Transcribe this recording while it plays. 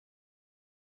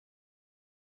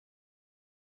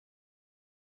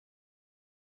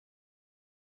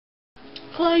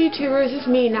Hello YouTubers, it's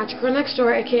me,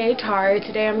 NaturalGirlNextDoor, aka Tari.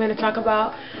 Today I'm going to talk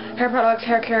about hair products,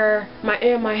 hair care, my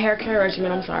hair care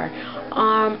regimen, I'm sorry.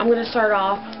 I'm going to start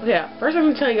off, first I'm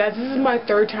going to tell you guys, this is my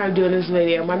third time doing this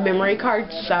video. My memory card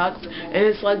sucks, and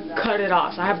it's like, cut it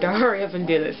off, so I have to hurry up and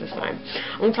do this time.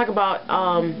 I'm going to talk about,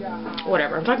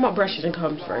 whatever. I'm talking about brushes and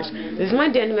combs first. This is my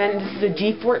Regimen, this is a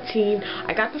G14.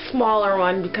 I got the smaller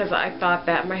one because I thought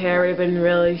that my hair would have been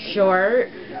really short.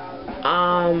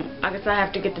 I guess I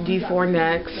have to get the D4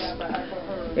 next.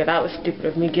 Yeah, that was stupid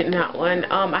of me getting that one.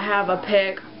 I have a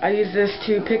pick. I use this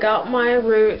to pick out my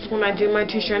roots when I do my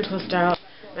two-strand twist out.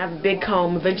 I have a big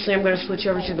comb. Eventually I'm going to switch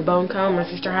over to the bone comb. My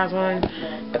sister has one,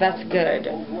 but that's good.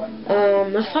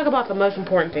 Let's talk about the most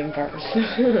important thing first.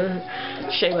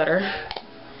 Shea butter.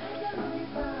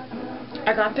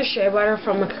 I got the shea butter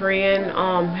from a Korean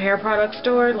hair product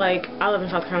store. Like, I live in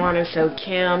South Carolina, so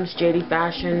Kim's, JD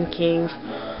Fashion, King's.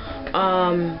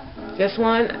 This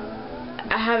one,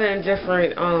 I have it in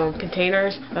different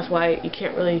containers. That's why you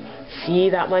can't really see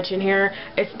that much in here.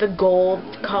 It's the gold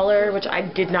color, which I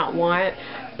did not want,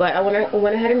 but I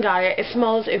went ahead and got it. It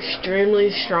smells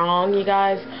extremely strong, you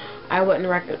guys. I wouldn't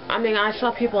recommend. I mean, I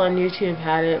saw people on YouTube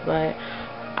had it, but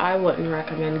I wouldn't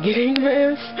recommend getting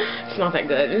this. It's not that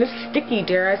good, and it's sticky.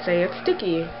 Dare I say it's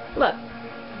sticky? Look,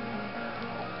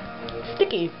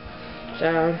 sticky.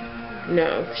 So.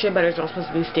 No, shea butter is not supposed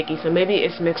to be sticky, so maybe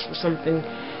it's mixed with something,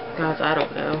 guys, I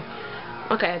don't know.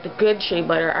 Okay, the good shea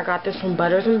butter, I got this from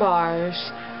Butters and Bars.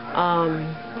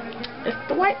 It's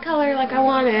the white color like I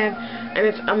wanted, and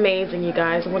it's amazing, you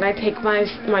guys. When I take my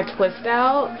twist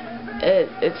out,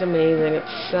 it's amazing.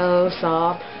 It's so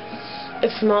soft. It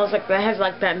smells like, that has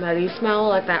like that nutty smell,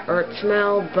 like that earth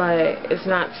smell, but it's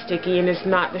not sticky, and it's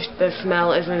not, the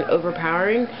smell isn't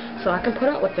overpowering, so I can put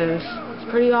up with this.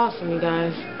 Pretty awesome, you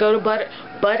guys. Go to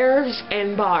Butters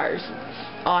and Bars.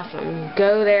 Awesome.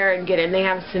 Go there and get it. And they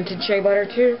have scented shea butter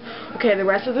too. Okay, the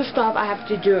rest of the stuff I have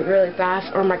to do it really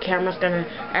fast or my camera's gonna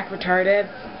act retarded.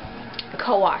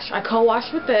 Co-wash. I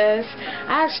co-wash with this.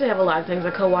 I actually have a lot of things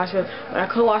I co-wash with, but I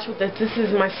co-wash with this. This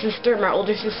is my sister, my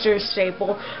older sister's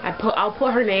staple. I'll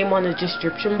put her name on the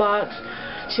description box.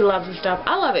 She loves this stuff.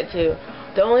 I love it too.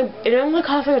 It only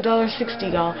costs like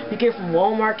 $1.60, y'all. You get it from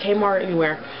Walmart, Kmart,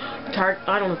 anywhere.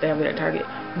 I don't know if they have it at Target,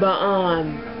 but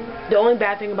the only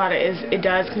bad thing about it is it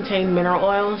does contain mineral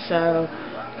oil, so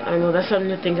I don't know, that's something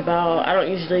to think about. I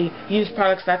don't usually use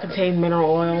products that contain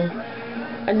mineral oil.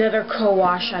 Another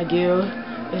co-wash I do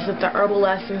is with the Herbal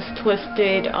Essence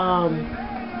Twisted,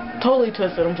 Totally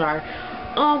Twisted, I'm sorry.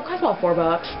 Costs about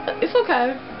 $4. It's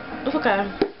okay. It's okay.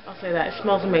 I'll say that. It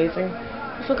smells amazing.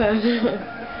 It's okay.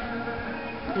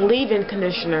 Leave-in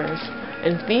conditioners.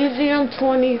 Infusium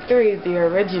 23, the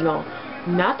original.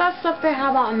 Not that stuff they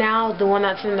have out now, the one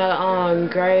that's in the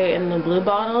gray and the blue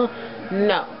bottle.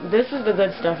 No, this is the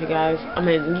good stuff, you guys. I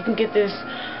mean, you can get this,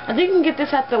 I think you can get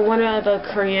this at one of the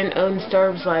Korean-owned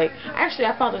stores. Like, actually,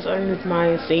 I found this underneath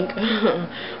my sink.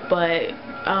 But,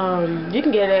 you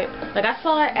can get it. Like, I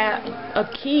saw it at a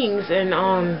King's, and,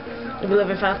 we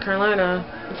live in South Carolina,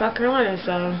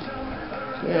 so,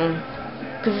 yeah.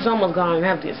 Because it's almost gone. I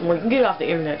have to get some more. You can get it off the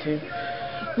internet too.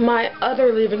 My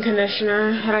other leave-in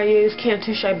conditioner that I use,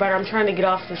 Cantu Shea butter. I'm trying to get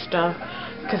off this stuff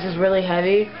because it's really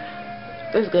heavy.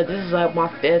 This is good. This is like my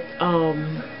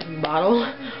 5th bottle.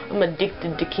 I'm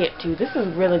addicted to Cantu. This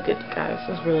is really good, guys.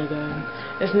 It's really good.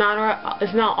 It's not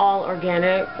all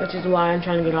organic, which is why I'm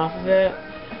trying to get off of it.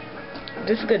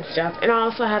 This is good stuff. And I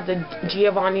also have the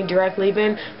Giovanni Direct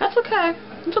Leave-In. That's okay.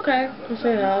 It's okay. I'll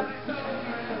say that.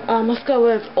 Let's go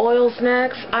with oils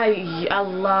next. I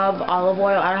love olive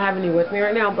oil. I don't have any with me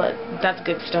right now, but that's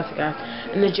good stuff, guys.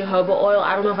 And the Jojaba oil,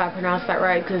 I don't know if I pronounced that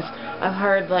right, because I've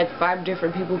heard like 5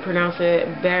 different people pronounce it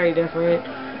very different.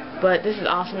 But this is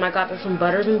awesome. I got this from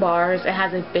Butters and Bars. It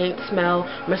has a faint smell.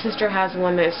 My sister has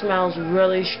one that smells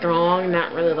really strong.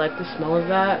 Not really like the smell of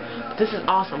that. But this is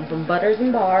awesome. From Butters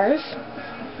and Bars.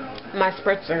 My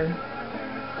Spritzer.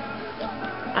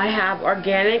 I have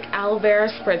organic aloe vera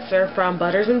spritzer from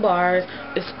Butters and Bars.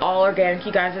 It's all organic,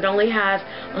 you guys. It only has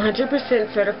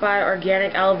 100% certified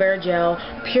organic aloe vera gel,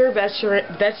 pure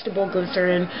vegetable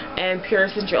glycerin, and pure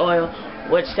essential oil.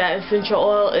 Which that essential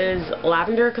oil is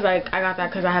lavender, because I got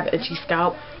that because I have itchy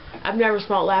scalp. I've never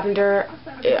smelled lavender.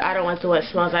 I don't like the way it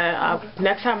smells.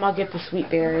 Next time I'll get the sweet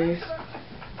berries.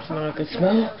 It's not a good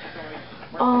smell.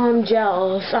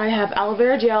 Gels. I have aloe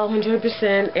vera gel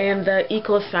 100% and the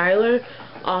Eco Styler.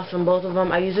 Awesome, both of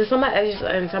them. I use this on my edges,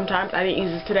 and sometimes I didn't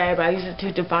use this today, but I use it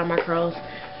to define my curls.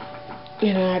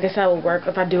 You know, I guess that would work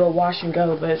if I do a wash and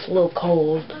go, but it's a little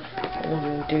cold. I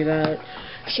won't do that.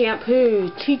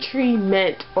 Shampoo, Tea Tree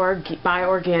Mint by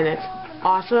Organix.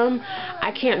 awesome.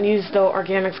 I can't use the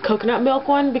Organix coconut milk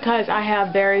one because I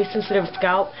have very sensitive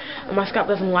scalp and my scalp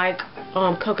doesn't like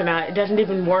coconut. It doesn't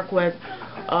even work with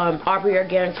Aubrey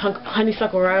Organics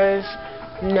honeysuckle rose.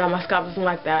 No, my scalp doesn't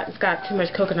like that. It's got too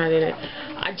much coconut in it.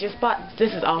 I just bought,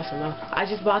 this is awesome though. I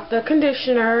just bought the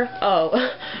conditioner. Oh,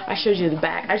 I showed you the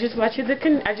back. I just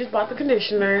bought the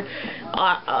conditioner.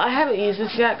 I haven't used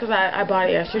this yet because I bought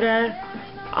it yesterday.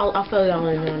 I'll fill y'all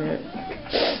in on it.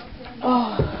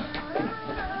 Oh,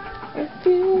 if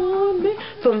you want me.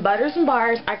 From Butters and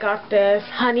Bars, I got this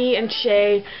Honey and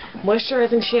Shea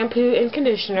Moisturizing Shampoo and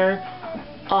Conditioner.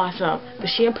 Awesome. The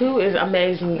shampoo is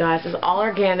amazing, you guys. It's all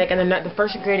organic, and the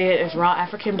first ingredient is raw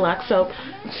African black soap.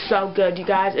 So good, you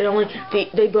guys.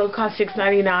 They both cost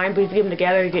 $6.99, but if you get them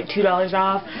together, you get $2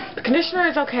 off. The conditioner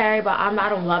is okay, but I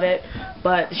don't love it.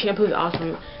 But the shampoo is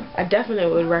awesome. I definitely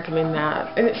would recommend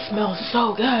that, and it smells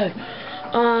so good.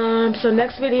 So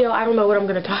next video, I don't know what I'm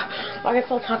gonna talk. I guess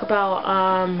I'll talk about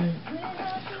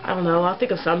I don't know, I'll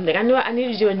think of something. I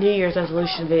need to do a New Year's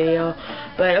resolution video.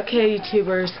 But okay,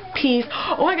 YouTubers, peace.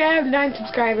 Oh my god, I have 9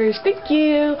 subscribers. Thank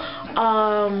you.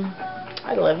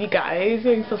 I love you guys.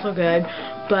 You feel so good.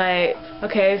 But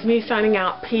okay, it's me signing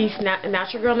out. Peace.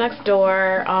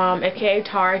 NaturalGirlNextDoor, aka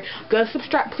Tari. Go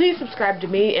subscribe. Please subscribe to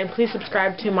me, and please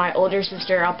subscribe to my older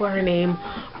sister. I'll put her name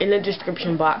in the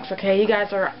description box. Okay, you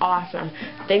guys are awesome.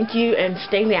 Thank you, and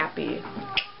stay nappy.